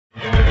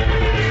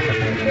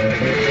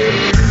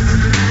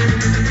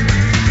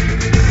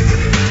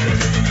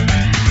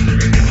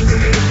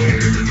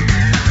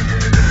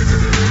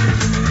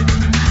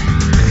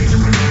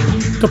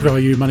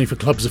WRU money for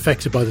clubs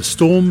affected by the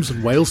storms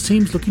and Wales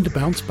teams looking to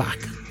bounce back.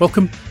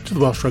 Welcome to the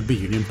Welsh Rugby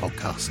Union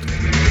podcast.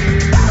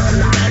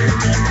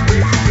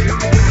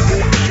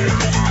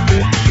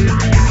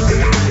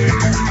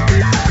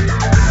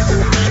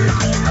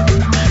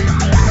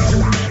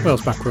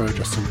 Wales back row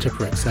Justin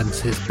Tipuric sends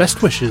his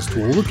best wishes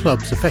to all the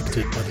clubs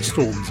affected by the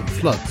storms and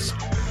floods.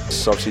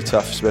 It's obviously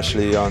tough,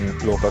 especially on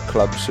local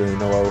clubs who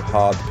know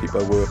how hard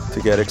people work to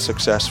get it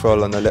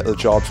successful, and the little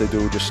jobs they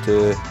do just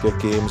to get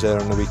games there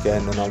on the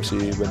weekend, and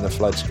obviously when the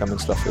floods come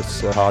and stuff, it's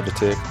hard to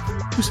take.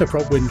 Uso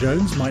prop Wyn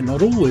Jones might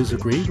not always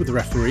agree with the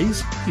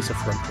referees. He's a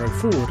front row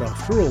forward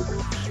after all,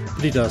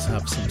 but he does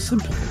have some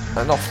sympathy.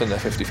 And often they're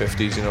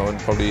 50-50s, and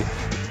probably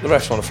the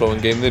refs want a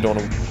flowing game. They don't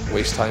want to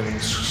waste time in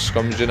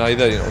scrummaging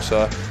either,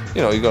 so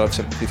you've got to have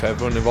sympathy for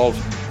everyone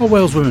involved. Well,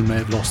 Wales women may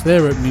have lost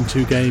their opening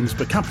two games,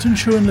 but Captain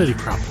Siwan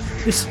Lillicrap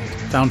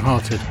isn't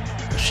downhearted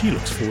as she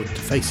looks forward to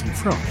facing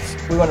France.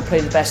 We want to play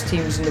the best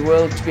teams in the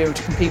world to be able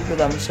to compete with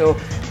them, so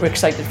we're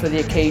excited for the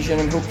occasion,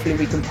 and hopefully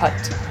we can put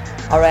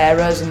our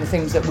errors and the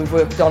things that we've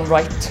worked on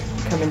right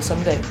coming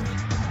Sunday.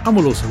 And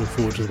we'll also look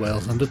forward to the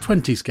Wales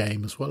under-20s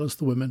game as well as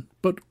the women.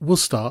 But we'll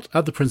start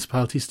at the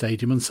Principality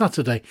Stadium on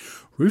Saturday.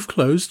 Roof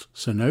closed,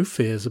 so no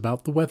fears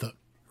about the weather.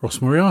 Ross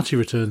Moriarty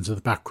returns to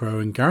the back row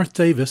and Gareth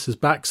Davies is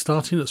back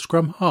starting at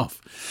scrum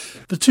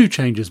half. The two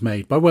changes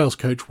made by Wales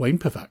coach Wayne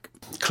Pivac.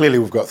 Clearly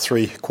we've got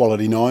three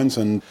quality nines,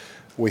 and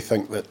we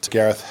think that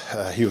Gareth,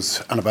 he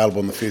was unavailable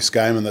in the first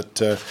game, and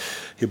that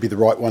he'll be the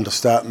right one to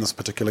start in this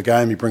particular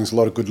game. He brings a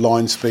lot of good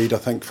line speed. I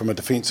think from a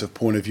defensive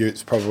point of view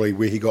it's probably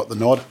where he got the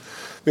nod.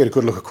 We had a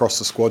good look across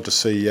the squad to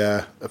see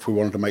if we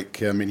wanted to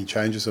make any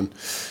changes, and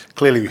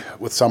clearly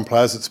with some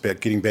players it's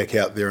about getting back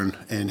out there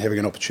and having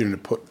an opportunity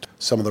to put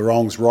some of the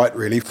wrongs right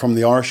really from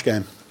the Irish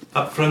game.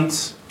 Up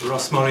front,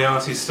 Ross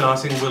Moriarty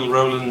starting, Will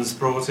Rowlands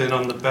brought in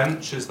on the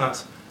bench. Is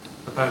that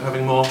about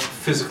having more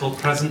physical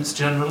presence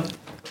generally?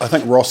 I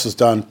think Ross has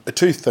done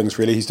two things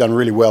really. He's done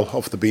really well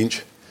off the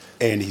bench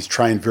and he's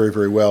trained very,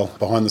 very well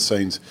behind the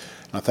scenes.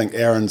 And I think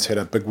Aaron's had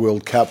a big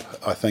World Cup.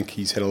 I think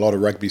he's had a lot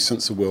of rugby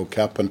since the World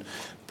Cup, and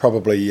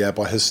probably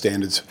by his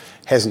standards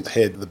hasn't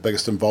had the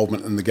biggest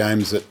involvement in the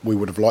games that we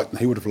would have liked and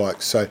he would have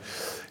liked. So,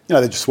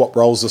 they just swap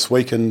roles this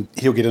week and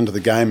he'll get into the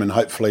game, and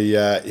hopefully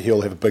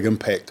he'll have a big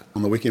impact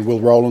on the weekend.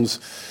 Will Rowlands,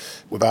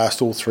 we've asked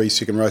all three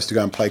second rows to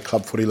go and play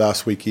club footy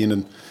last weekend,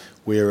 and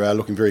we're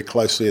looking very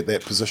closely at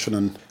that position,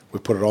 and we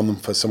put it on them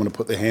for someone to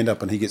put their hand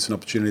up, and he gets an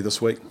opportunity this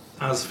week.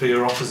 As for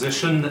your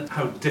opposition,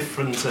 how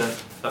different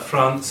are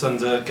France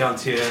under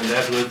Galtier and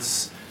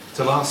Edwards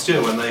to last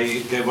year when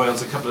they gave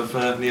Wales a couple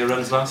of near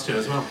runs last year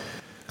as well?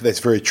 That's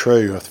very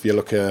true. If you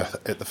look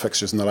at the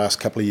fixtures in the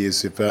last couple of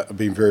years, they've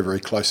been very, very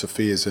close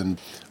affairs,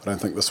 and I don't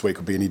think this week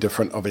will be any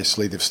different.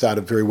 Obviously, they've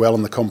started very well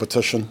in the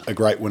competition, a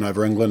great win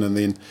over England, and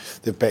then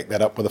they've backed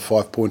that up with a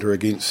 5-pointer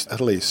against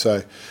Italy.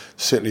 So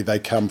certainly they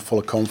come full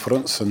of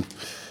confidence, and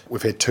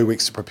we've had 2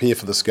 weeks to prepare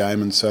for this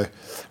game, and so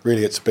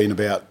really it's been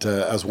about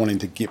us wanting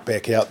to get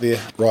back out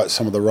there, right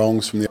some of the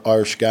wrongs from the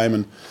Irish game,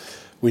 and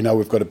we know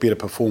we've got a better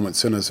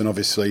performance in us, and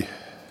obviously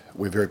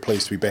we're very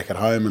pleased to be back at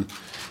home and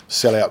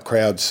sell-out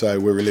crowds, so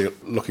we're really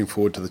looking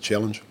forward to the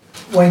challenge.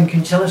 Wayne, can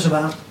you tell us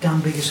about Dan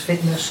Biggar's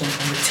fitness and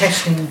the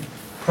testing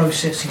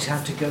process he's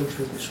had to go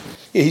through this week?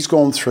 Yeah, he's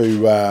gone through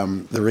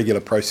the regular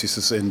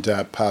processes and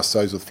passed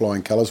those with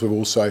flying colours. We've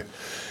also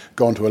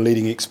gone to a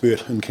leading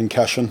expert in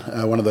concussion,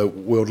 one of the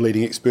world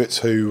leading experts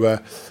who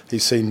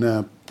he's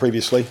seen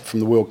previously from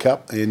the World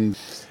Cup, and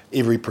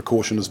every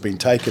precaution has been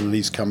taken, and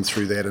he's come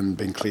through that and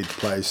been cleared to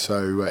play,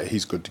 so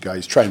he's good to go.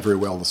 He's trained very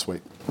well this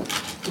week.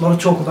 A lot of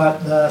talk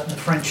about the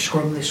French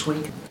scrum this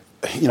week.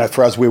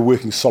 For us, we're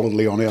working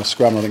solidly on our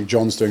scrum. I think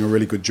John's doing a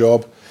really good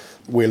job.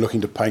 We're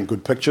looking to paint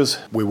good pictures.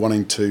 We're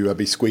wanting to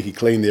be squeaky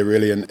clean there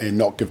really, and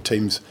not give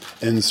teams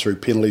ins through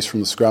penalties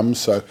from the scrums.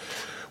 So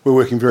we're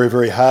working very,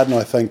 very hard, and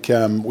I think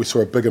we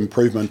saw a big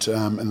improvement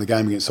in the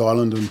game against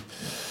Ireland, and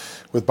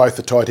with both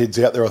the tight heads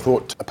out there, I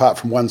thought apart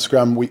from one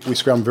scrum, we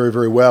scrummed very,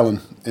 very well, and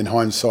in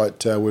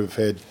hindsight we've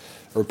had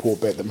a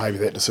report back that maybe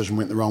that decision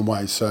went the wrong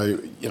way. So,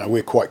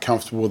 we're quite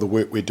comfortable with the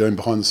work we're doing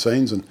behind the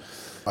scenes, and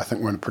I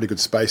think we're in a pretty good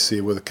space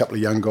there with a couple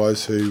of young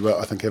guys who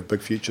I think have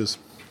big futures.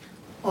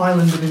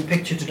 Ireland have been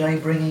pictured today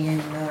bringing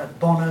in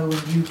Bono and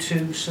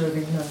U2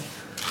 serving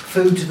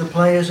food to the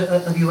players.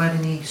 Have you had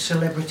any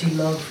celebrity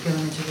love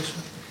going into this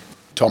one?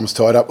 Tom's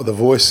tied up with a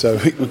voice, so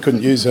we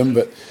couldn't use him,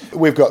 but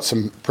we've got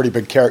some pretty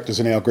big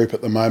characters in our group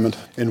at the moment.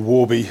 In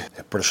Warby,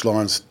 British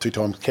Lions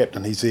 2-time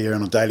captain, he's there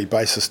on a daily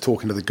basis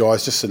talking to the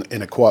guys, just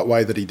in a quiet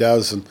way that he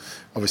does, and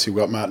obviously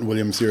we've got Martin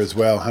Williams there as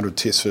well, 100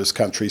 tests for his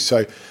country,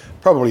 so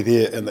probably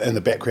there in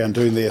the background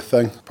doing their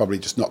thing, probably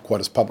just not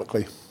quite as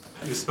publicly.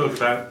 You spoke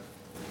about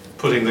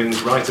putting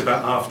things right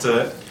about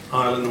after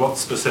Ireland. What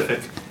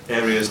specific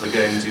areas of the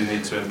game do you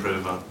need to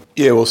improve on?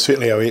 Yeah, well,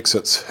 certainly our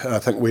exits. I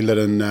think we let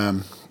in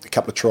a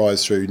couple of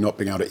tries through not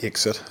being able to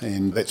exit,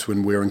 and that's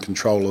when we're in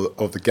control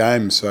of the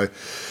game. So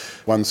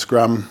one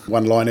scrum,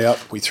 one line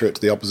out, we threw it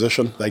to the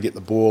opposition, they get the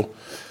ball.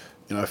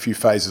 A few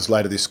phases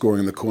later they're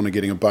scoring in the corner,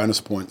 getting a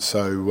bonus point.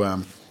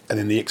 So And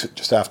then the exit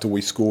just after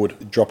we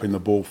scored, dropping the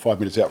ball 5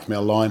 metres out from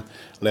our line,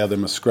 allowed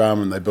them a scrum,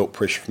 and they built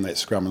pressure from that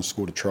scrum and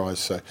scored a try.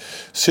 So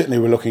certainly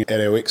we're looking at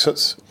our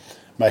exits,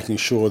 making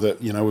sure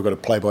that, you know, we've got a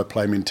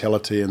play-by-play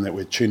mentality and that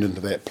we're tuned into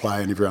that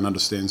play and everyone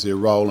understands their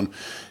role and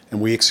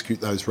we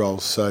execute those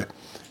roles. So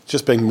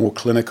just being more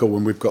clinical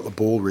when we've got the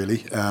ball, really,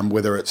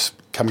 whether it's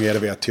coming out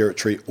of our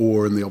territory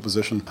or in the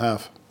opposition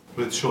half.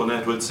 With Shaun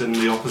Edwards in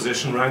the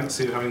opposition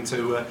ranks, are you having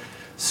to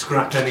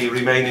scrap any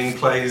remaining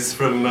plays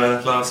from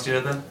last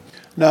year then?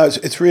 No,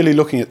 it's really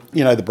looking at,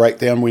 you know, the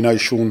breakdown. We know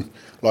Shaun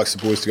likes the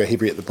boys to go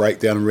heavy at the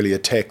breakdown and really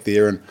attack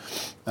there,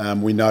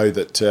 and we know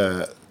that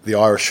the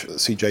Irish,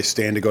 CJ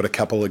Stander, got a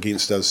couple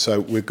against us, so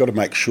we've got to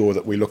make sure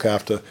that we look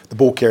after the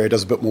ball carrier,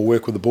 does a bit more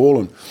work with the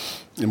ball,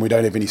 and we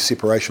don't have any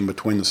separation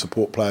between the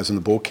support players and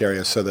the ball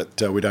carrier, so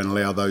that we don't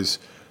allow those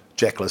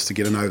jacklers to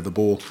get in over the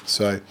ball.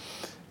 So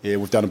yeah,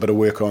 we've done a bit of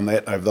work on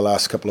that over the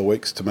last couple of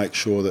weeks to make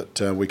sure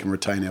that we can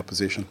retain our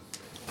possession.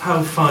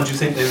 How far do you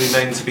think they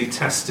remain to be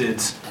tested,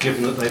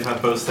 given that they've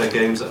had both their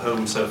games at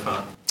home so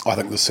far? I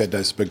think this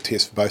Saturday's a big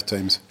test for both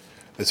teams.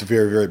 It's a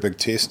very, very big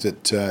test.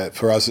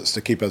 For us, it's to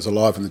keep us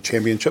alive in the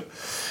championship.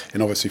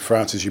 And obviously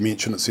France, as you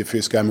mentioned, it's their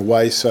first game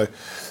away, so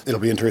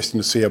it'll be interesting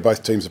to see how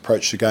both teams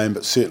approach the game.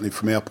 But certainly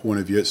from our point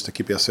of view, it's to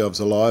keep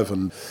ourselves alive,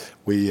 and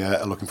we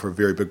are looking for a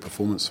very big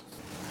performance.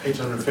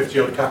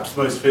 850-odd caps,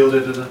 most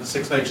fielded in a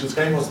Six Nations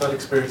game. What's that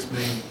experience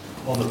mean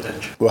on the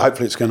pitch? Well,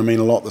 hopefully it's going to mean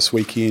a lot this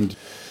weekend.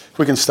 If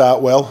we can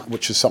start well,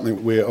 which is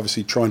something we're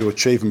obviously trying to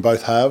achieve in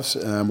both halves.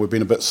 We've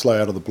been a bit slow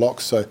out of the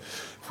blocks, so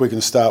if we can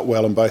start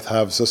well in both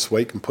halves this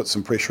week and put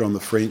some pressure on the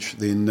French,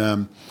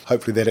 then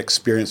hopefully that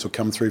experience will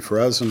come through for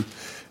us, and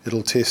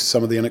it'll test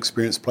some of the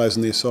inexperienced players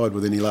on their side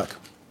with any luck.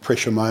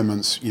 Pressure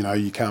moments, you know,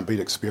 you can't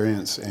beat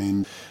experience,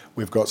 and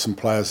we've got some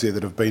players there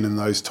that have been in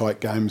those tight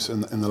games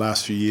in the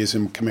last few years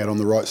and come out on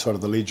the right side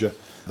of the ledger.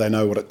 They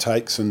know what it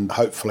takes, and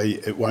hopefully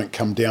it won't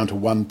come down to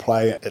one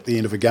play at the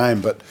end of a game,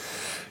 but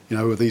you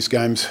know, with these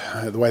games,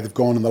 the way they've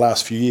gone in the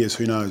last few years,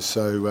 who knows?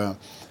 So,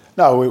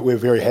 no, we're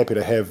very happy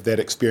to have that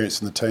experience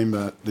in the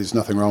team. There's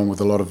nothing wrong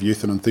with a lot of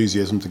youth and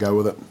enthusiasm to go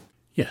with it.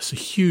 Yes, a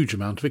huge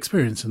amount of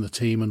experience in the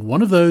team, and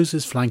one of those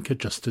is flanker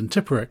Justin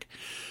Tipuric.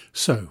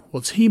 So,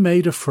 what's he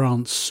made of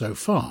France so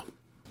far?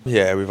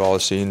 Yeah, we've all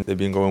seen they've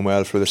been going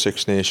well through the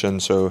Six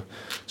Nations, so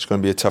it's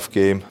going to be a tough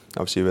game.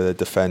 Obviously, the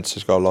defence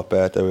has got a lot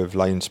better with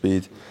line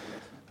speed.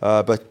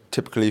 But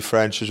typically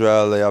French as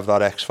well, they have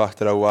that X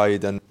factor out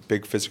wide and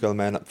big physical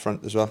men up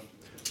front as well.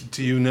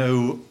 Do you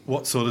know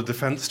what sort of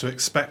defence to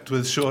expect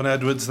with Shaun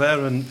Edwards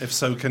there, and if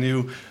so, can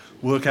you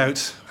work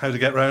out how to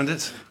get round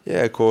it?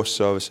 Yeah, of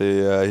course.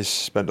 Obviously, he's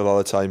spent a lot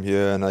of time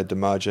here, and I'd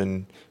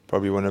imagine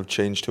probably wouldn't have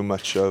changed too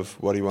much of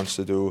what he wants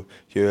to do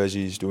here as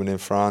he's doing in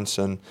France.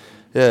 And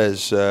yeah,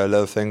 there's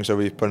little things that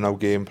we've put in our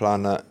game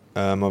plan that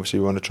obviously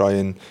we want to try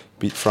and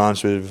beat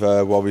France with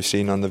what we've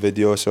seen on the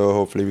video, so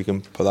hopefully we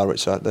can put that right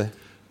Saturday.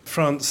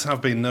 France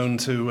have been known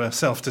to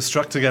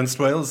self-destruct against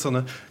Wales on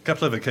a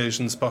couple of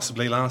occasions,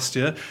 possibly last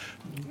year.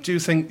 Do you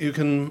think you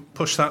can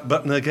push that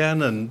button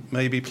again and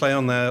maybe play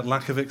on their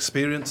lack of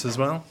experience as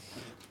well?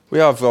 We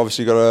have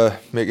obviously got to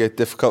make it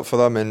difficult for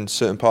them in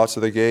certain parts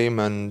of the game,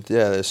 and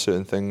yeah, there's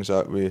certain things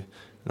that we, you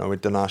know,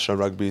 international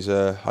rugby's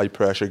a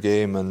high-pressure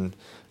game, and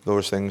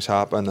those things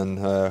happen, and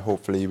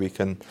hopefully we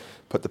can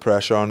put the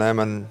pressure on them,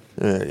 and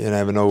you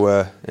never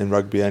know, in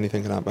rugby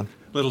anything can happen.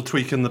 Little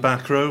tweak in the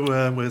back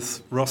row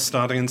with Ross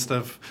starting instead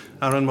of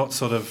Aaron. What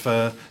sort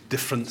of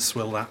difference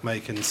will that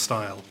make in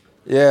style?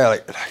 Yeah,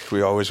 like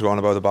we always go on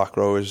about the back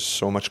row. There's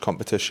so much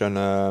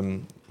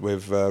competition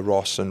with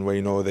Ross and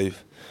Wayno.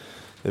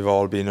 They've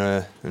all been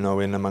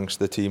in amongst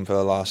the team for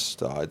the last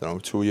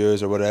 2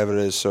 years or whatever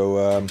it is.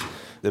 So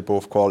they're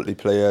both quality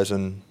players,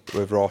 and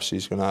with Ross,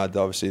 he's going to add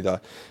obviously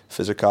that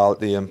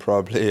physicality and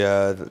probably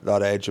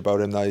that edge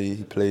about him that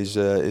he plays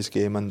his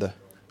game under.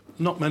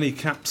 Not many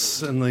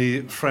caps in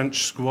the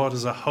French squad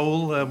as a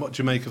whole. What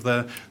do you make of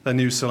their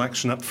new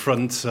selection up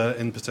front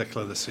in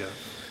particular this year?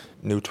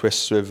 New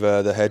twists with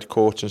the head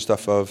coach and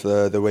stuff of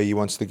the way he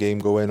wants the game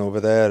going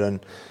over there, and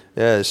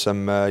yeah, there's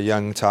some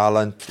young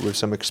talent with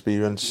some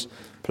experienced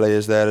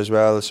players there as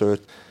well, so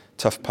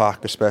tough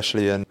pack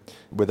especially, and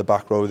with the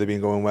back row they've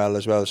been going well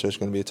as well, so it's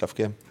going to be a tough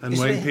game. And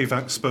Wayne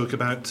Pivac spoke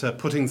about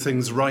putting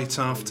things right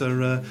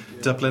after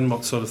Dublin.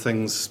 What sort of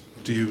things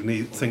do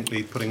you think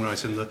need putting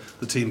right in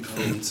the team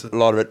performance? A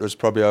lot of it was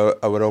probably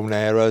our own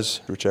errors,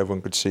 which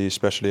everyone could see,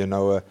 especially in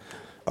our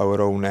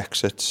own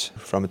exits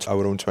from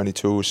our own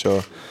 22,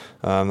 so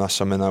that's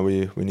something that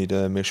we need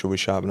to make sure we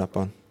sharpen up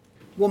on.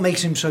 What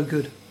makes him so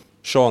good?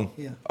 Shaun?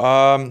 Yeah.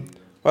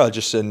 Well,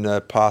 just in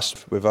the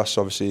past with us,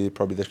 obviously,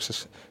 probably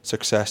the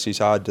success he's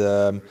had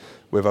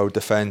with our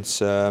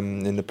defence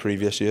in the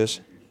previous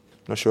years.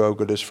 Not sure how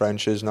good his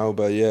French is now,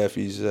 but yeah, if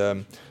he's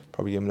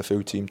probably given a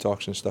few team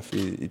talks and stuff,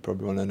 he'd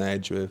probably want an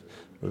edge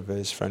with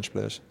his French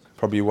players.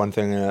 Probably one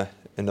thing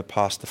in the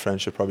past the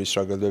French have probably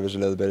struggled with is a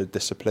little bit of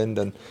discipline,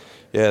 and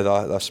yeah,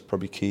 that's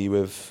probably key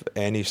with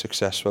any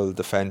successful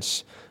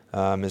defence,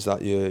 is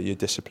that you're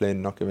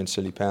disciplined, not giving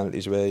silly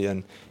penalties away,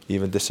 and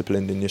even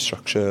disciplined in your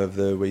structure of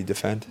the way you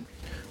defend.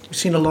 We've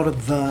seen a lot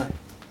of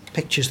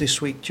pictures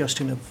this week,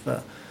 Justin,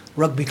 of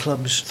rugby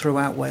clubs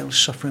throughout Wales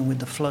suffering with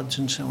the floods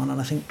and so on, and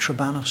I think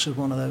Trebanos was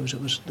one of those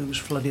that was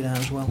flooded out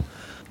as well.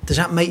 Does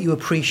that make you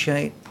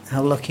appreciate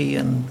how lucky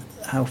and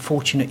how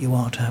fortunate you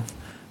are to have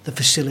the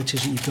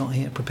facilities that you've got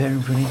here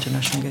preparing for the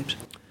international games?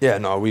 Yeah,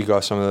 no, we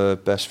got some of the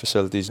best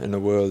facilities in the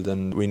world,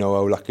 and we know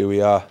how lucky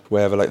we are.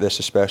 Wherever like this,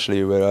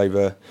 especially, we're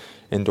either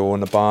indoor in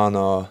the barn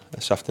or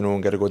this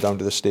afternoon get to go down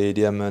to the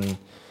stadium. And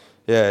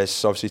yeah,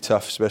 it's obviously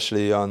tough,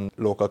 especially on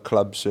local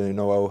clubs. You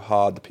know how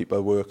hard the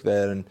people work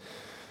there, and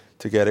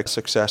to get it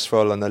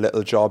successful and the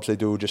little jobs they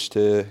do just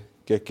to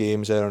get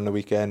games there on the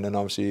weekend. And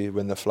obviously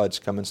when the floods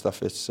come and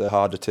stuff, it's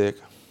hard to take.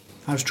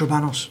 How's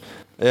Trebanos?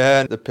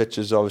 Yeah, the pitch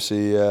is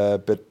obviously a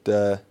bit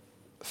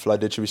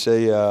flooded, should we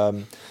say.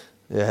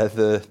 Yeah,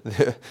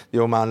 the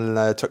old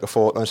man took a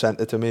photo and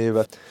sent it to me,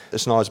 but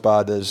it's not as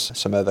bad as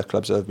some other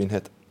clubs that have been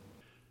hit.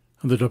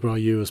 And the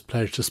WRU has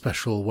pledged a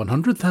special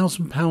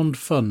 £100,000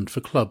 fund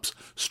for clubs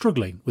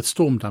struggling with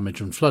storm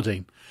damage and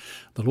flooding.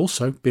 There'll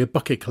also be a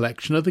bucket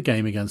collection at the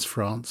game against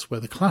France,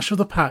 where the clash of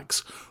the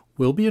packs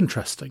will be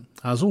interesting,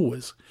 as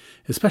always,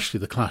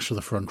 especially the clash of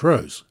the front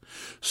rows.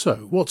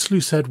 So, what's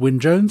Luced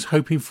Wyn-Jones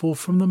hoping for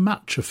from the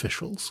match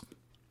officials?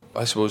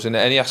 I suppose in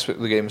any aspect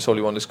of the game, it's all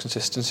you want is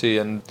consistency,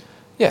 and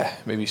yeah,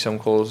 maybe some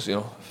calls,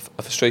 are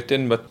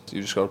frustrating, but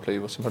you just got to play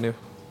what's in front of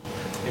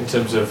you. In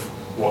terms of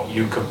what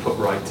you can put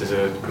right as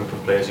a group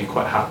of players, are you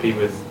quite happy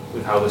with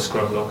how the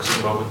scrum looks at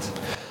the moment?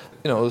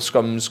 The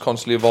scrum's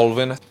constantly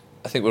evolving.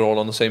 I think we're all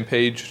on the same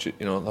page,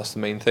 that's the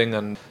main thing,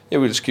 and yeah,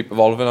 we just keep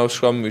evolving our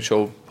scrum. We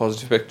show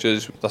positive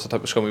pictures. That's the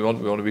type of scrum we want.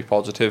 We want to be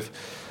positive,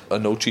 a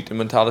no cheating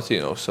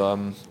mentality,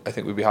 so I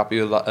think we'd be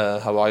happy with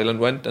that, how Ireland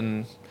went,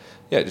 and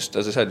yeah, just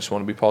as I said, just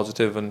want to be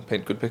positive and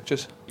paint good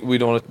pictures. We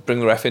don't want to bring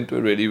the ref into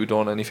it really. We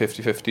don't want any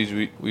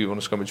 50-50s. We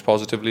want to scrummage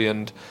positively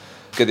and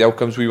get the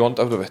outcomes we want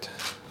out of it.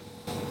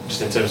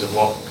 Just in terms of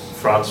what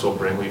France will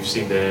bring, we've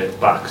seen their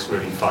backs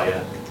really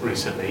fire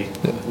recently.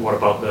 Yeah. What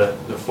about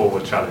the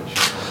forward challenge?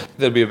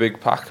 There'll be a big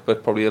pack,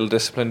 but probably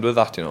ill-disciplined with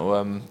that,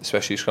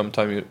 especially scrum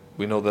time.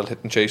 We know they'll hit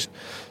and chase.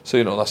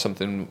 So, that's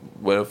something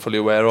we're fully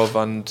aware of,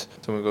 and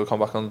something we're going to come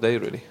back on the day,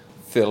 really.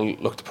 They'll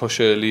look to push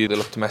early, they'll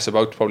look to mess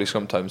about probably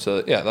sometimes.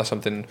 So, yeah, that's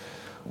something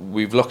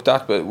we've looked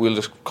at, but we'll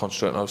just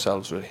concentrate on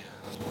ourselves, really.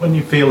 When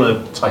you feel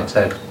a tight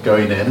head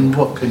going in,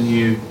 what can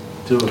you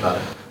do about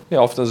it? Yeah,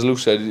 often, as Luke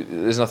said,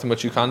 there's nothing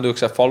much you can do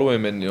except follow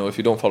him in. If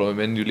you don't follow him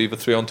in, you leave a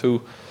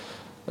 3-on-2,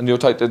 and your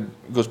tight head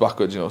goes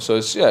backwards. So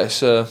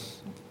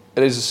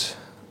it is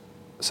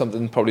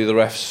something probably the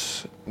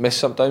refs miss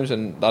sometimes,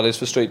 and that is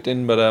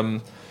frustrating. But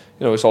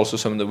it's also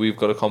something that we've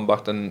got to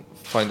combat and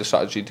find a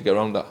strategy to get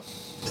around that.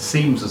 It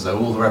seems as though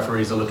all the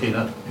referees are looking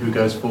at who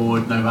goes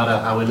forward, no matter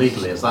how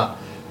illegally. Is that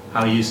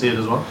how you see it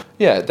as well?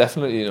 Yeah,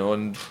 definitely.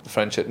 And the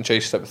French hit and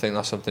chase type of thing,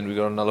 that's something we've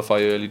got to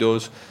nullify early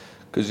doors.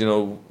 Because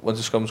once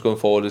the scrum's going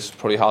forward, it's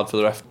probably hard for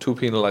the ref to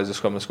penalise the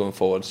scrum that's going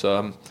forward.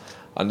 So,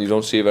 and you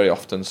don't see it very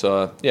often.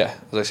 So yeah,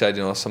 as I said,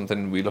 that's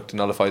something we look to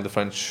nullify the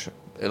French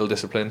ill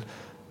discipline,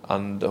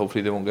 and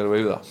hopefully they won't get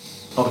away with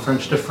that. Are the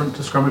French different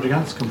to scrummage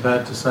against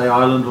compared to, say,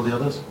 Ireland or the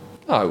others?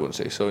 No, I wouldn't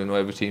say so.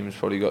 Every team's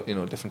probably got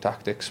different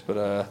tactics,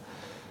 but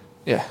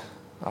yeah,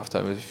 half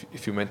time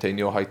if you maintain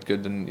your height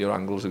good and your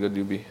angles are good,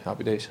 you'll be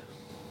happy days.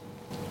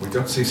 We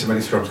don't see so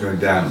many scrums going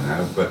down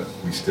now, but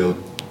we still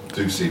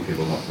do see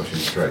people not pushing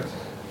straight.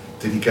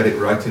 Did he get it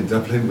right in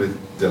Dublin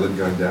with Dylan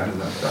going down in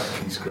that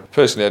key scrum?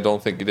 Personally, I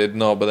don't think he did,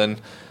 no, but then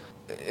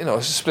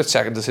it's a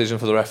split-second decision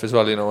for the ref as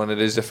well, and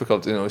it is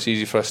difficult. It's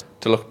easy for us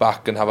to look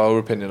back and have our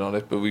opinion on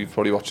it, but we've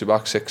probably watched it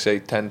back 6,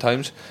 8, 10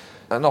 times,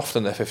 and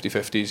often they're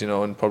 50-50s,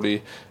 and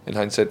probably in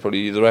hindsight,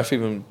 probably the ref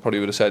even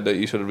probably would have said that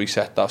you should have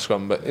reset that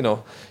scrum, but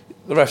the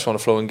refs want a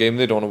flowing game.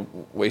 They don't want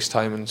to waste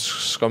time in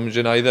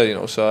scrummaging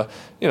either, so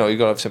you've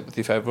got to have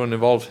sympathy for everyone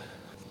involved.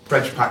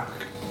 French pack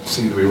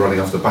seem to be running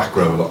off the back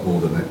row a lot more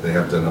than they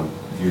have done on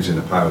using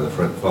the power of the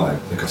front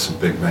five. They've got some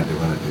big men to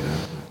run it,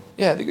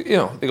 Yeah,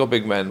 they got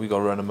big men. We got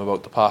to run them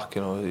about the park.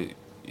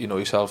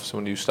 Yourself. So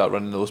when you start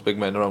running those big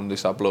men around, they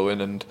start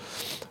blowing, and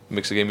it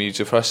makes the game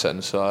easier for us.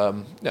 And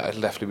so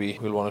it'll definitely be.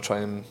 We'll want to try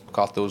and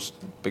cart those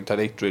big tight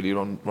 8 really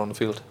around the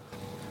field.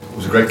 It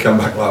was a great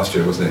comeback last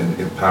year, wasn't it,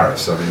 in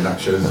Paris? I mean, that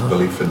shows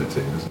belief in the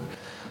team, doesn't it?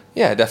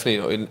 Yeah,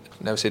 definitely.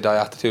 Never say die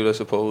attitude, I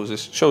suppose. It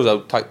shows how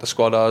tight the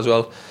squad are as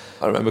well.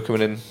 I remember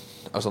coming in.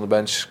 I was on the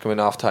bench coming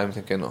half time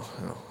thinking,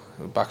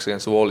 backs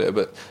against the wall here,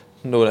 but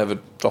no one ever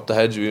dropped the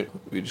heads. We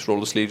just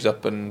rolled the sleeves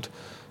up and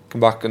come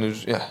back, and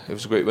it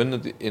was a great win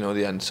at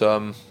the end.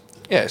 So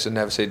it's a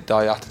never say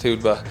die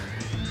attitude, but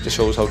it just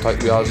shows how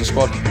tight we are as a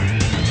squad.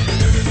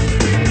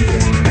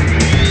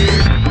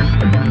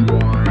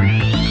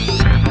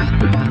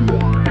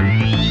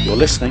 You're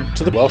listening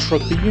to the Welsh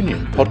Rugby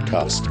Union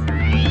podcast.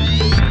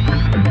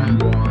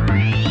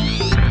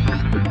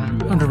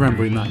 And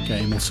remembering that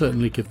game will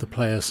certainly give the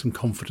players some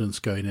confidence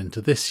going into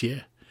this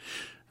year.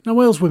 Now,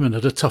 Wales women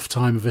had a tough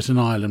time of it in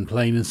Ireland,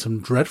 playing in some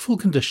dreadful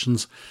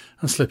conditions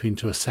and slipping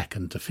to a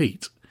second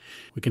defeat.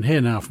 We can hear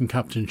now from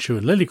Captain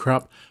Siwan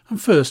Lillicrap and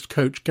first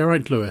coach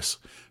Geraint Lewis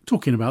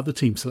talking about the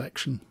team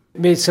selection.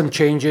 Made some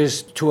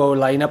changes to our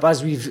lineup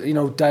as we've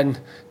done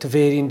to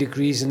varying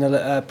degrees in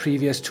the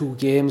previous 2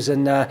 games,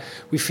 and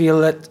we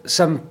feel that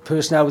some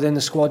personnel within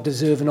the squad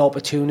deserve an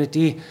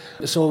opportunity.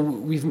 So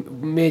we've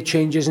made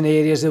changes in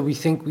areas that we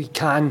think we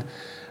can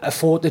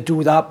afford to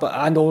do that,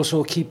 and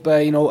also keep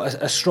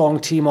a strong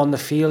team on the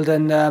field.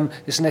 And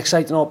it's an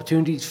exciting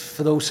opportunity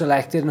for those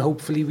selected, and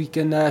hopefully we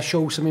can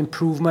show some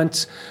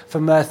improvements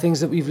from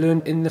things that we've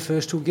learned in the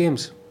first 2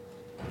 games.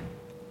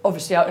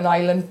 Obviously out in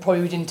Ireland,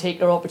 probably we didn't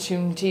take our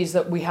opportunities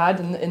that we had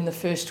in the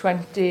first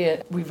 20.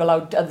 We've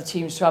allowed other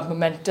teams to have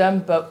momentum,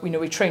 but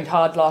we trained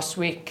hard last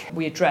week.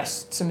 We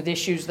addressed some of the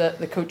issues that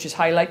the coaches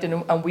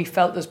highlighted, and we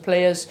felt as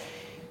players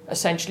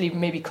essentially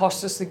maybe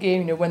cost us the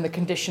game. When the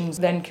conditions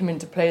then come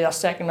into play that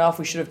second half,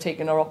 we should have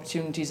taken our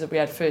opportunities that we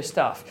had first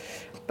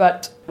half.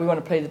 But we want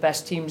to play the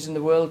best teams in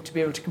the world to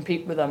be able to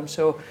compete with them.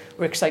 So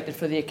we're excited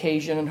for the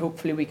occasion, and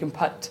hopefully we can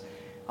put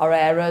our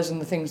errors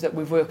and the things that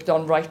we've worked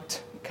on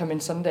right coming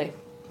Sunday.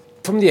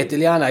 From the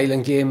Italy and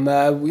Ireland game,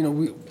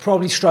 we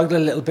probably struggled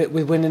a little bit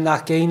with winning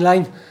that gain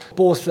line.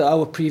 Both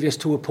our previous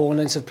 2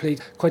 opponents have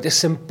played quite a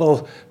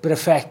simple but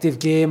effective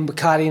game,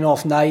 carrying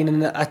off 9,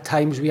 and at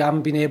times we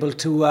haven't been able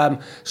to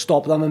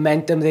stop the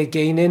momentum they're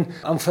gaining.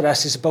 And for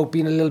us, it's about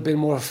being a little bit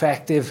more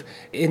effective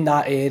in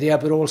that area,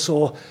 but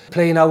also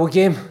playing our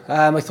game.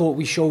 I thought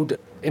we showed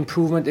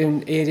improvement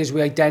in areas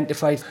we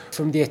identified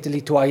from the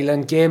Italy to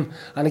Ireland game,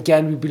 and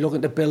again we'll be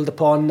looking to build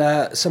upon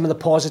some of the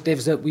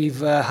positives that we've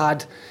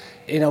had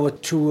in our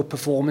 2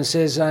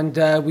 performances, and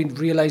we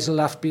realise it'll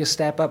have to be a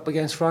step up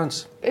against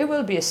France. It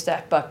will be a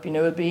step up,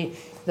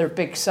 they're a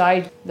big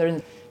side, they're in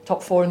the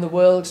top 4 in the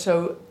world,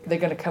 so they're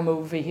going to come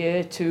over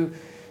here to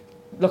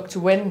look to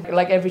win,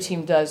 like every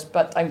team does.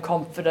 But I'm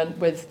confident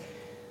with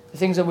the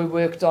things that we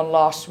worked on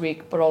last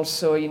week, but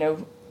also,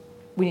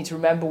 we need to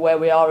remember where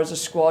we are as a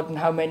squad and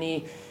how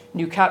many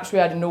new caps we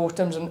had in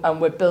autumns,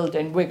 and we're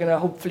building. We're going to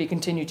hopefully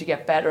continue to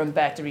get better and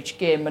better each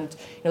game, and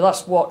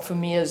that's what for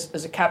me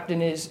as a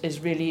captain is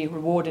really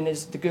rewarding,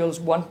 is the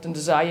girls want and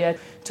desire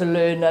to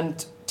learn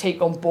and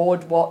take on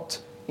board what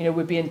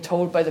we're being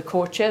told by the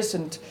coaches,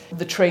 and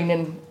the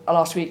training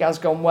last week has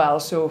gone well,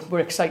 so we're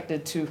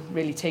excited to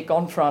really take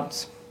on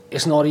France.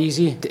 It's not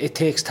easy. It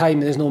takes time.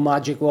 There's no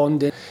magic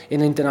wand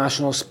in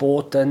international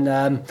sport, and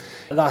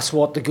that's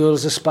what the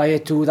girls aspire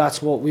to.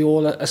 That's what we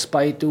all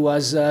aspire to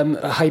as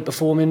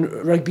high-performing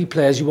rugby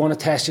players. You want to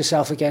test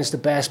yourself against the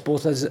best,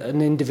 both as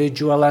an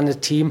individual and a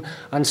team,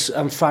 and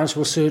France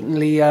will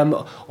certainly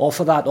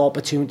offer that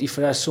opportunity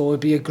for us. So it'll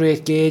be a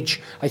great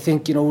gauge. I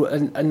think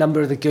a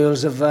number of the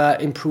girls have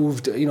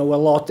improved a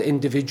lot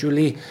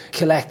individually,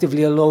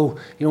 collectively. Although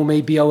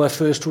maybe our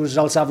first 2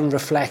 results haven't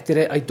reflected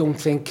it, I don't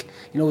think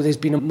there's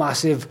been a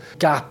massive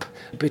gap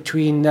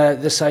between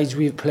the sides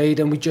we've played,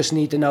 and we just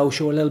need to now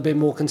show a little bit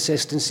more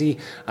consistency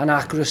and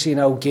accuracy in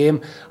our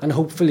game, and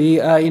hopefully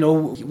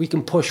we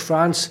can push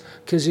France,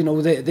 because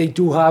they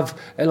do have,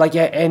 like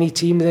any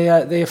team,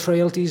 their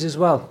frailties as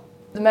well.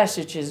 The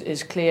message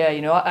is clear.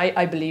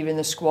 I believe in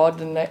the squad,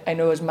 and I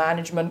know as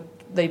management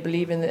they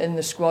believe in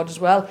the squad as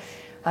well.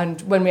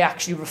 And when we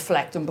actually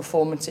reflect on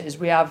performances,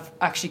 we have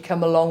actually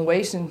come a long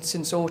way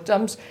since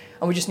autumns,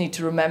 and we just need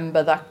to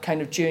remember that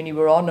kind of journey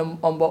we're on and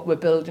on what we're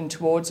building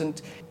towards.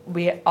 And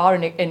we are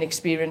an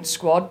inexperienced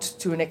squad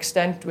to an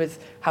extent,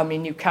 with how many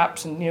new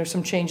caps and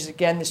some changes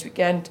again this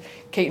weekend.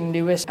 Caitlin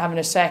Lewis having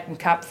a second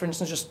cap, for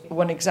instance, just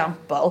one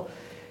example.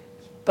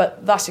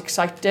 But that's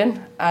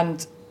exciting,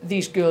 and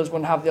these girls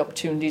wouldn't have the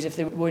opportunities if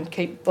they weren't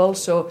capable.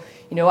 So,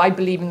 I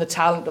believe in the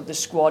talent of the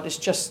squad. It's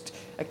just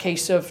a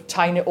case of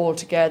tying it all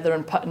together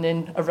and putting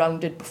in a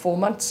rounded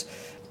performance,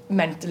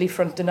 mentally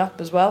fronting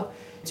up as well.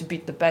 To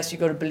beat the best,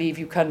 you've got to believe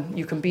you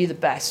can be the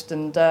best,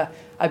 and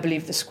I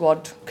believe the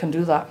squad can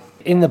do that.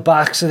 In the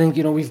backs, I think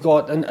we've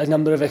got a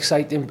number of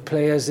exciting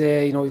players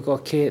there. We've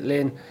got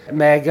Caitlin,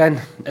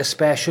 Megan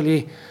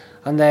especially,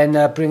 and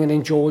then bringing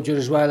in Georgia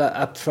as well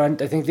up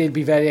front. I think they'll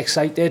be very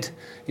excited.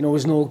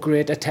 There's no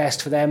greater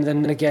test for them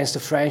than against the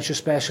French,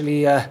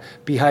 especially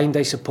behind,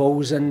 I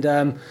suppose.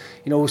 And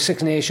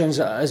Six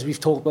Nations, as we've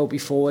talked about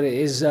before, it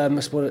is I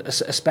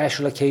suppose a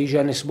special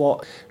occasion. It's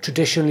what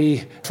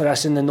traditionally for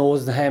us in the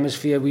Northern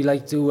Hemisphere we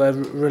like to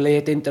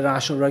relate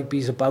international rugby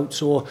is about.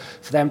 So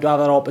for them to have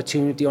that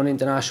opportunity on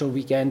international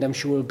weekend, I'm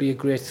sure will be a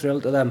great thrill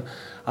to them.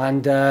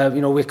 And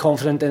we're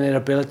confident in their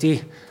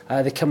ability.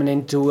 They're coming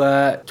into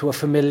to a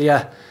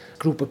familiar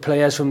group of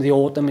players from the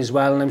autumn as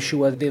well, and I'm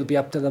sure they'll be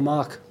up to the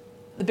mark.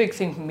 The big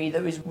thing for me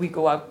though is we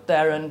go out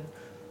there and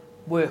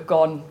work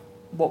on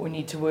what we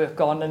need to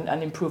work on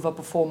and improve our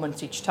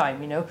performance each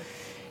time.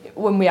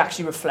 When we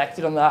actually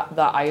reflected on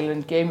that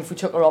Ireland game, if we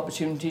took our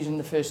opportunities in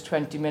the first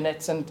 20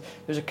 minutes, and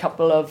there was a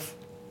couple of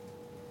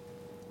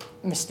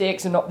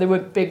mistakes, and they were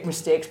big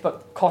mistakes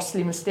but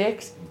costly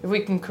mistakes, if we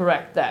can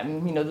correct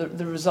them,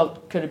 the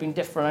result could have been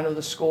different. I know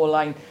the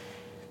scoreline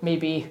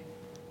maybe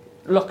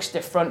looks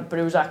different, but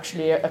it was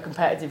actually a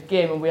competitive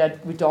game, and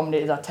we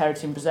dominated that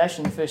territory in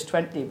possession in the first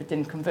 20 but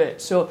didn't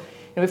convert. So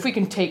if we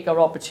can take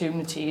our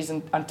opportunities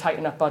and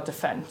tighten up our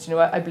defence,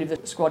 I believe the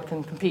squad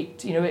can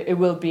compete. It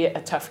will be a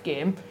tough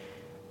game,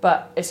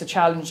 But it's a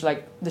challenge.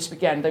 Like this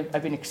weekend,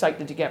 I've been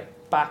excited to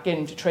get back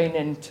into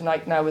training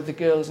tonight now with the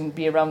girls and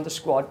be around the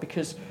squad,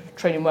 because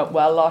training went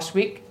well last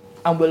week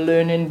and we're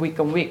learning week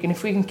on week. And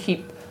if we can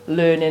keep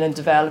learning and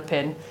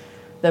developing,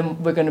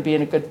 then we're going to be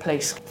in a good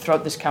place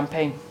throughout this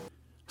campaign.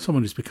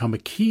 Someone who's become a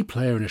key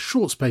player in a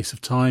short space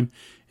of time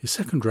is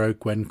second row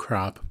Gwen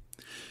Crabb.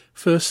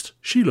 First,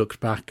 she looked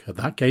back at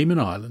that game in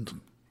Ireland.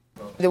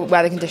 The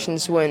weather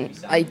conditions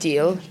weren't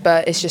ideal,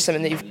 but it's just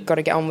something that you've got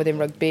to get on with in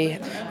rugby.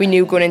 We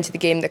knew going into the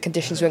game that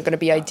conditions weren't going to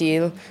be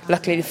ideal.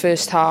 Luckily, the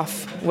first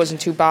half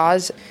wasn't too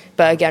bad,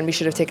 but again, we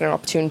should have taken our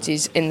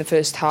opportunities in the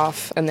first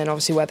half, and then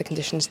obviously weather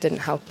conditions didn't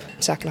help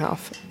the second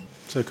half.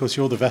 So, of course,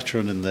 you're the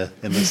veteran in the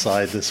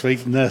side this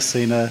week,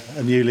 nursing a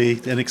newly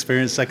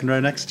inexperienced second row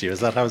next to you.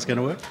 Is that how it's going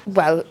to work?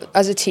 Well,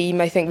 as a team,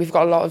 I think we've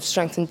got a lot of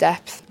strength and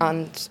depth,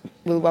 and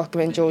we'll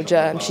welcome in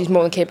Georgia. She's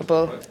more than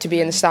capable to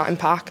be in the starting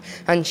pack,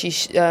 and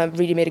she's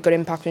really made a good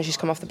impact when she's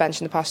come off the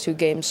bench in the past 2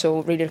 games,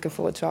 so really looking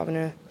forward to having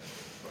her.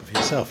 For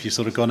yourself, you've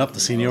sort of gone up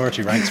the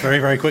seniority ranks very,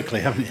 very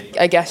quickly, haven't you?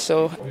 I guess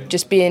so.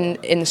 Just being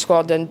in the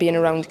squad and being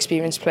around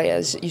experienced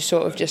players, you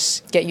sort of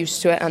just get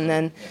used to it, and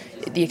then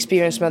the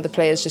experience from other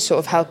players just sort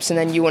of helps, and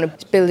then you want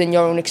to build in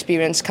your own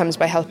experience comes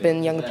by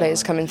helping younger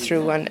players coming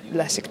through and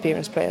less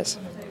experienced players.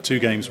 2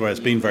 games where it's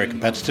been very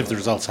competitive. The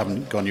results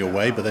haven't gone your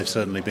way, but they've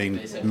certainly been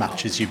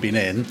matches you've been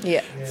in.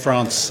 Yeah.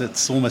 France,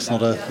 it's almost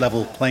not a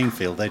level playing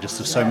field. They just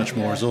have so much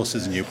more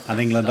resources than you. And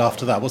England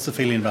after that. What's the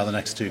feeling about the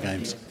next 2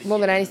 games? More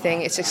than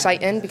anything, it's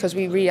exciting because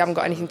we really haven't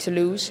got anything to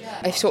lose.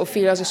 I sort of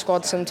feel as a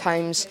squad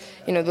sometimes,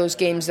 those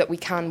games that we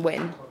can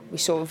win, we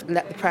sort of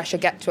let the pressure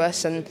get to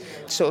us and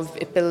sort of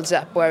it builds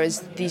up, whereas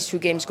these 2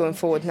 games going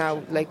forward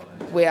now, like,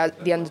 we are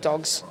the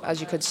underdogs,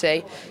 as you could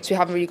say, so we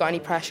haven't really got any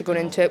pressure going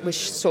into it,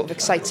 which sort of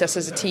excites us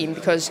as a team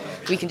because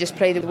we can just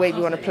play the way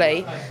we want to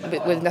play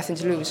with nothing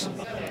to lose.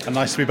 And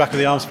nice to be back at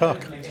the Arms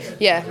Park.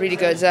 Yeah, really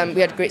good.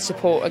 We had great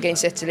support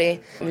against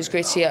Italy. It was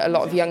great to see a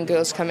lot of young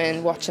girls come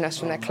in watching us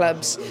from their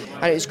clubs,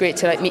 and it was great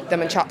to meet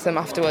them and chat to them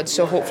afterwards,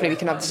 so hopefully we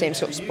can have the same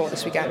sort of support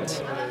this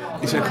weekend.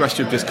 Is it a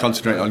question of just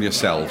concentrating on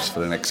yourselves for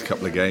the next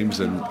couple of games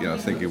and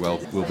thinking, well,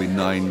 we'll be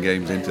 9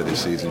 games into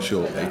this season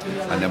shortly,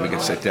 and then we can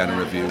sit down and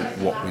review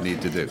what we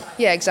need to do?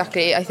 Yeah,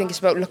 exactly. I think it's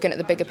about looking at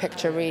the bigger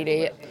picture,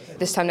 really.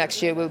 This time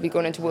next year we'll be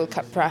going into World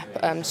Cup prep,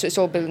 so it's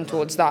all building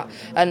towards that.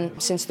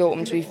 And since the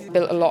autumns we've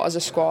built a lot as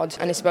a squad,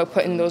 and it's about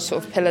putting those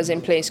sort of pillars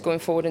in place going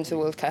forward into the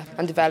World Cup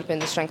and developing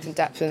the strength and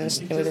depth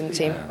within the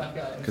team.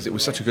 Because it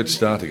was such a good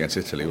start against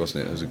Italy,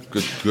 wasn't it? It was a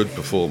good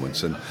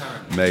performance, and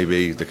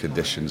maybe the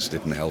conditions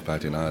didn't help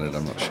out in Ireland,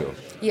 I'm not sure.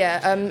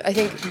 Yeah, I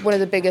think one of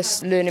the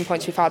biggest learning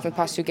points we've had from the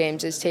past 2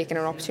 games is taking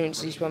our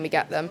opportunities when we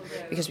get them,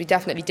 because we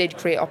definitely did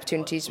create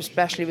opportunities,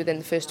 especially within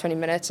the first 20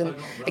 minutes, and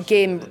a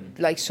game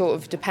sort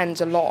of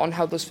depends a lot on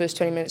how those first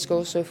 20 minutes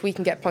go, so if we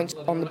can get points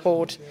on the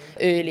board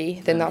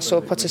early, then that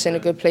sort of puts us in a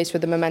good place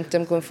with the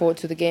momentum going forward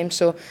to the game,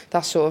 so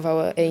that's sort of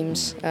our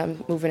aims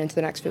moving into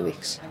the next few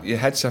weeks. Your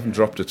heads haven't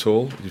dropped at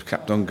all, you've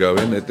kept on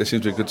going, there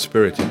seems to be a good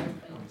spirit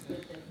in.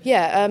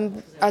 Yeah,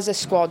 as a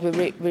squad we're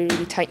a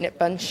really tight-knit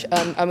bunch,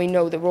 and we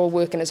know that we're all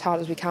working as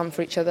hard as we can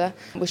for each other,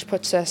 which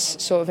puts us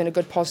sort of in a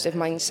good positive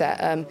mindset,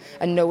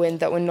 and knowing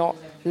that we're not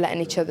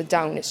letting each other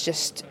down, it's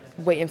just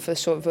waiting for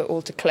sort of it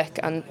all to click,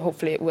 and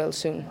hopefully it will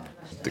soon.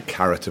 The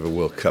carrot of a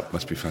World Cup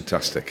must be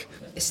fantastic.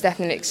 It's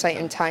definitely an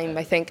exciting time.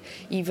 I think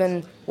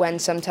even when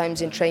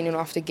sometimes in training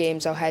after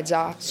games our heads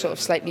are sort of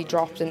slightly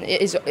dropped, and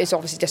it's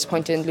obviously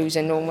disappointing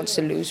losing, no one wants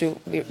to lose,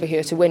 we're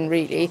here to win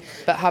really,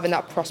 but having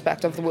that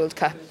prospect of the World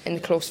Cup in the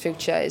close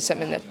future is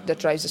something that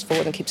drives us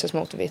forward and keeps us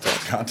motivated.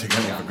 Can't take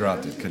anything for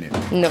granted, can you?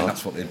 No. And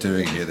that's what they're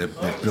doing here,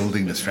 they're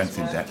building the strength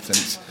in depth, and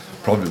it's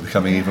probably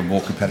becoming even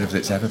more competitive than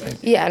it's ever been.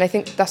 Yeah, and I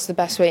think that's the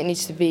best way it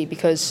needs to be,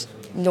 because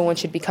no one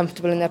should be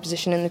comfortable in their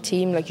position in the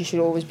team. You should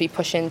always be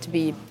pushing to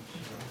be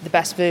the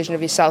best version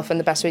of yourself, and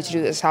the best way to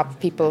do that is have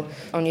people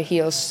on your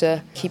heels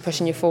to keep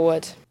pushing you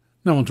forward.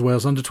 Now on to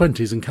Wales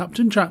under-20s, and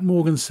Captain Jack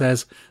Morgan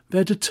says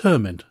they're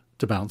determined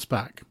to bounce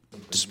back.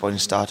 Disappointing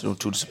start, 2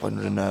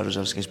 disappointing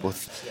results against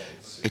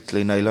both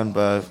Italy and Ireland,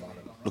 but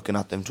looking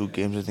at them 2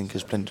 games, I think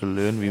there's plenty to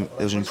learn. There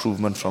was an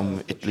improvement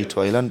from Italy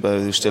to Ireland, but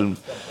there's still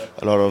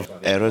a lot of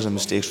errors and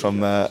mistakes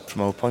from our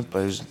point, but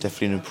it was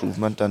definitely an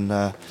improvement,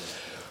 and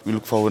we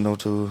look forward now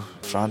to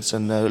France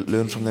and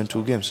learn from them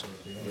 2 games.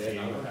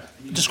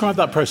 Describe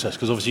that process,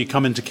 because obviously you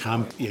come into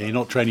camp, you're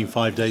not training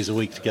 5 days a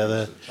week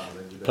together,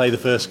 play the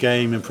first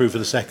game, improve for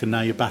the second,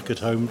 now you're back at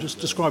home. Just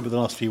describe what the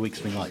last few weeks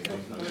have been like.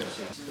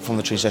 From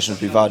the training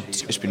sessions we've had,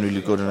 it's been really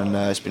good, and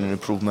it's been an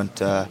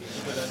improvement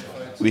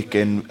week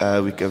in,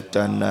 week out,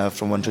 done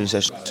from one training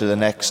session to the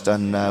next,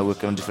 and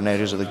working on different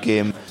areas of the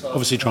game.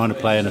 Obviously trying to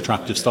play an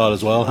attractive style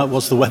as well.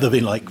 What's the weather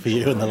been like for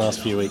you in the last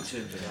few weeks?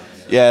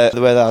 Yeah,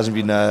 the weather hasn't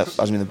been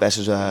the best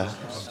as a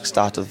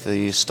start of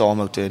the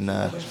storm out in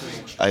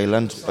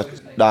Ireland, but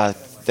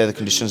they're the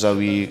conditions that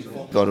we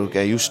got to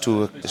get used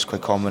to. It's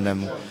quite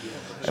common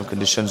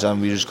conditions,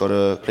 and we just got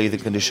to play the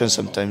conditions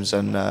sometimes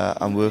and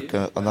work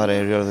on that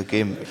area of the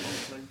game.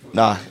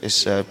 Nah,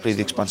 it's play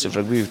the expansive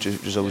rugby, which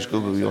is always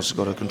good, but we also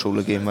got to control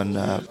the game and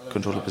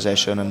control the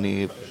possession and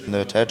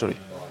the territory.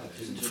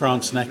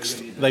 France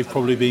next. They've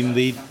probably been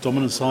the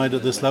dominant side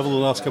at this level the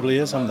last couple of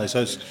years, haven't they?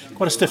 So it's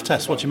quite a stiff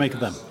test. What do you make of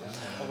them?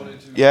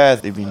 Yeah,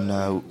 they've been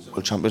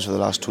world champions for the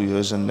last 2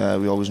 years, and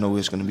we always know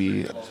it's going to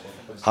be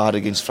hard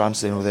against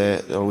France. They know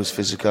they're always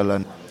physical,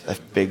 and they're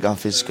big and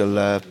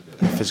physical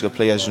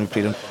players. We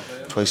played them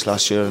twice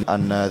last year,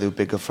 and they were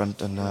big up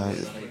front and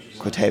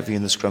quite heavy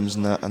in the scrums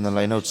and the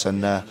lineouts.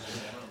 And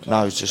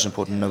now it's just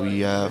important that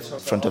we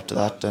front up to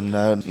that and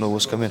know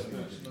what's coming.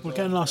 Well,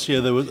 again, last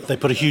year they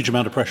put a huge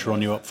amount of pressure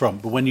on you up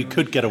front, but when you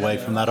could get away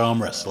from that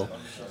arm wrestle,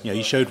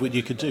 you showed what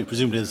you could do.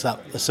 Presumably, is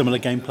that a similar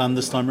game plan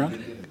this time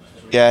around?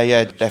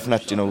 Yeah,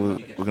 definitely. We're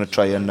going to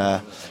try and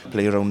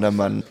play around them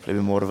and play a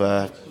bit more of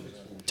a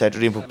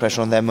territory and put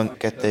pressure on them and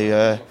get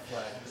the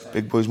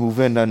big boys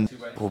moving, and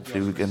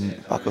hopefully we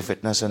can back up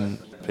fitness and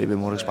play a bit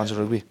more expansive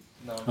rugby.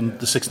 And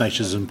the Six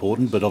Nations is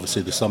important, but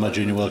obviously the Summer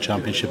Junior World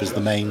Championship is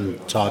the main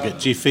target.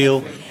 Do you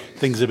feel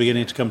things are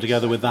beginning to come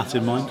together with that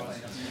in mind?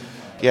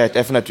 Yeah,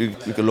 definitely.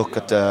 We can look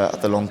at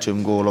the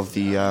long-term goal of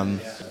the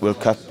World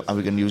Cup, and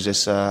we can use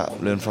this,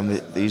 learn from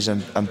these,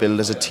 and build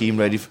as a team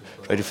ready for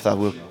that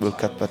World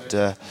Cup at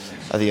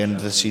the end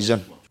of the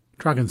season.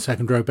 Dragons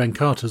second row Ben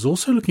Carter is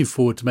also looking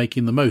forward to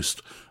making the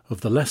most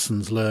of the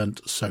lessons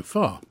learned so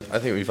far. I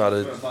think we've had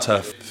a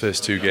tough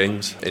first 2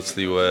 games.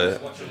 Italy were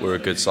a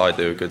good side.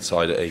 They were a good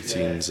side at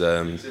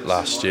 18s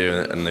last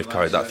year, and they've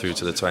carried that through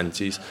to the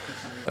 20s.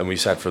 And we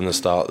said from the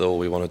start that all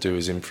we want to do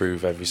is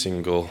improve every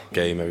single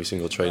game, every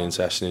single training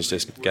session is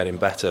just getting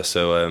better.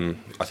 So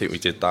I think we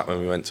did that when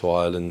we went to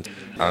Ireland,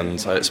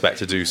 and I expect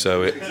to do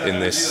so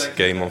in this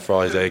game on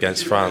Friday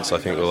against France. I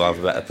think we'll have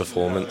a better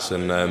performance,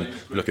 and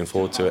we're looking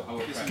forward to it.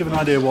 Give an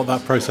idea of what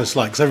that process is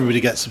like, because everybody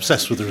gets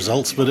obsessed with the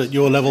results, but at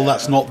your level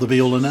that's not the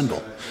be-all and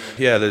end-all.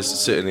 Yeah, there's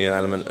certainly an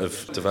element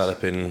of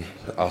developing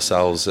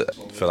ourselves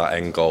for that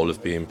end goal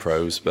of being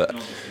pros, but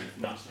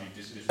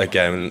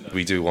again,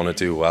 we do want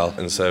to do well,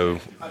 and so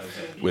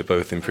we're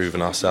both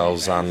improving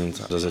ourselves and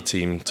as a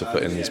team to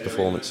put in these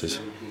performances.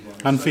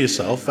 And for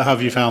yourself, how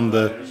have you found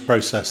the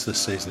process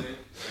this season?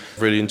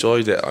 I've really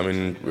enjoyed it. I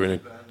mean, we're in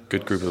a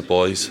good group of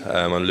boys.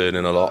 I'm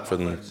learning a lot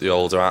from the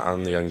older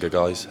and the younger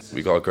guys.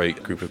 We've got a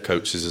great group of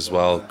coaches as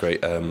well,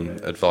 great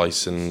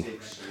advice and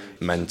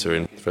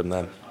mentoring from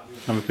them.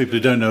 And for people who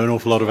don't know an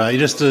awful lot about you,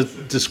 just to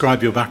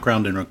describe your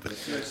background in rugby.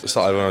 I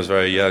started when I was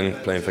very young,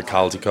 playing for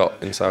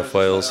Caldicot in South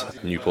Wales,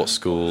 Newport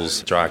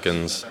Schools,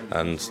 Dragons,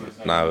 and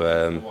now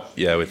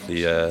with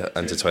the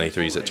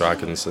under-23s at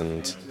Dragons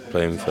and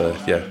playing for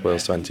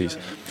Wales 20s.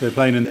 So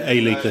playing in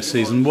A-League this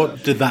season,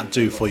 what did that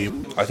do for you?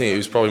 I think it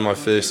was probably my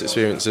first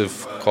experience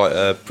of quite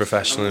a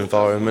professional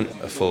environment,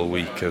 a full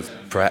week of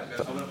prep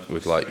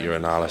with like your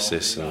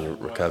analysis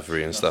and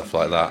recovery and stuff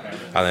like that,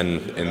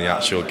 and then in the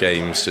actual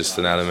games just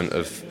an element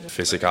of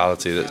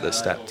physicality that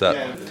stepped up.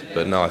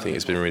 But no, I think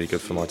it's been really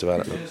good for my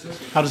development.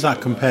 How does that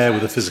compare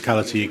with the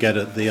physicality you get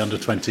at the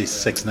under-20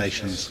 Six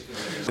Nations?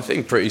 I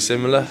think pretty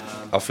similar.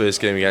 Our first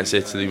game against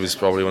Italy was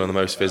probably one of the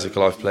most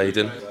physical I've played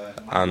in,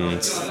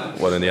 and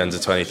one of the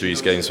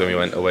under-23s games when we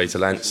went away to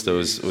Leinster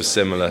was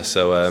similar,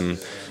 so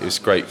it was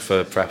great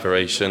for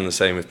preparation. The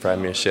same with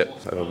Premiership,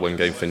 one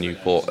game for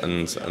Newport,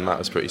 and that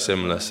was pretty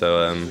similar,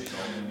 so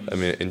I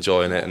mean,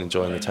 enjoying it and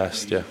enjoying the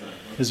test, yeah.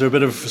 Is there a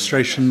bit of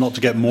frustration not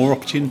to get more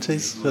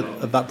opportunities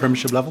at that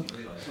Premiership level?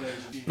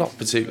 Not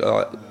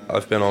particularly.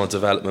 I've been on a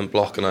development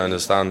block, and I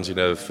understand,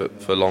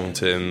 for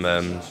long-term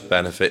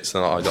benefits,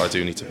 and I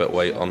do need to put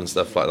weight on and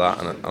stuff like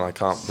that, and I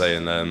can't play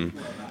in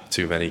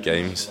too many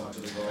games.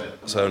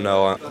 So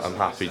no, I'm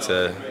happy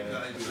to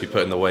be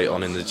putting the weight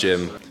on in the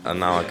gym, and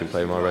now I can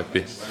play my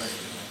rugby.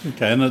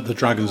 Okay, and at the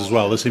Dragons as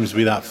well, there seems to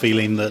be that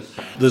feeling that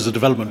there's a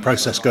development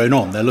process going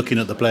on. They're looking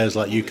at the players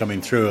like you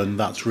coming through, and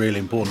that's really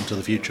important to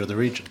the future of the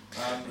region.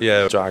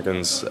 Yeah,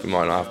 Dragons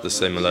might not have the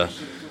similar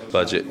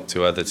budget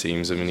to other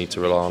teams, and we need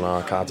to rely on our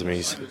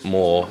academies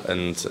more,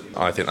 and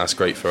I think that's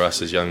great for us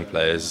as young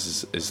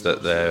players, is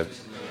that they're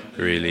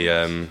really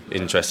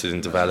interested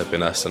in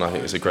developing us, and I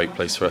think it's a great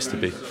place for us to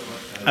be.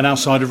 And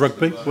outside of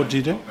rugby, what do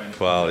you do?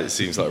 Well, it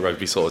seems like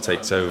rugby sort of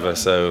takes over,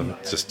 so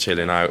just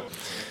chilling out.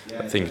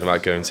 I'm thinking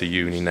about going to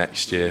uni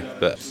next year,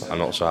 but I'm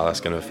not sure how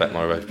that's going to affect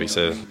my rugby,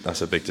 so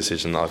that's a big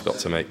decision that I've got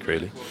to make,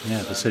 really.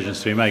 Yeah, decisions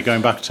to be made.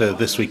 Going back to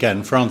this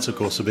weekend, France, of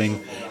course, are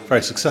being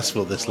very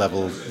successful at this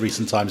level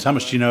recent times. How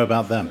much do you know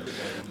about them?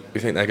 We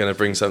think they're going to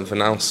bring something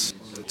else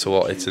to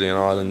what Italy and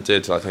Ireland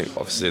did. I think,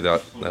 obviously, they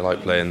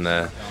like playing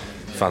their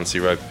fancy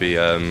rugby.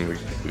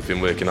 We've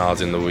been working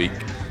hard in the week,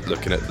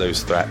 looking at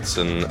those threats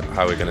and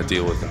how we're going to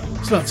deal with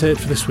them. So that's it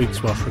for this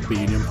week's Welsh Rugby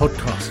Union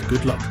podcast.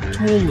 Good luck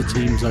to all the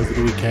teams over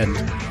the weekend.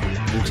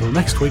 And until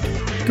next week,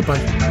 goodbye.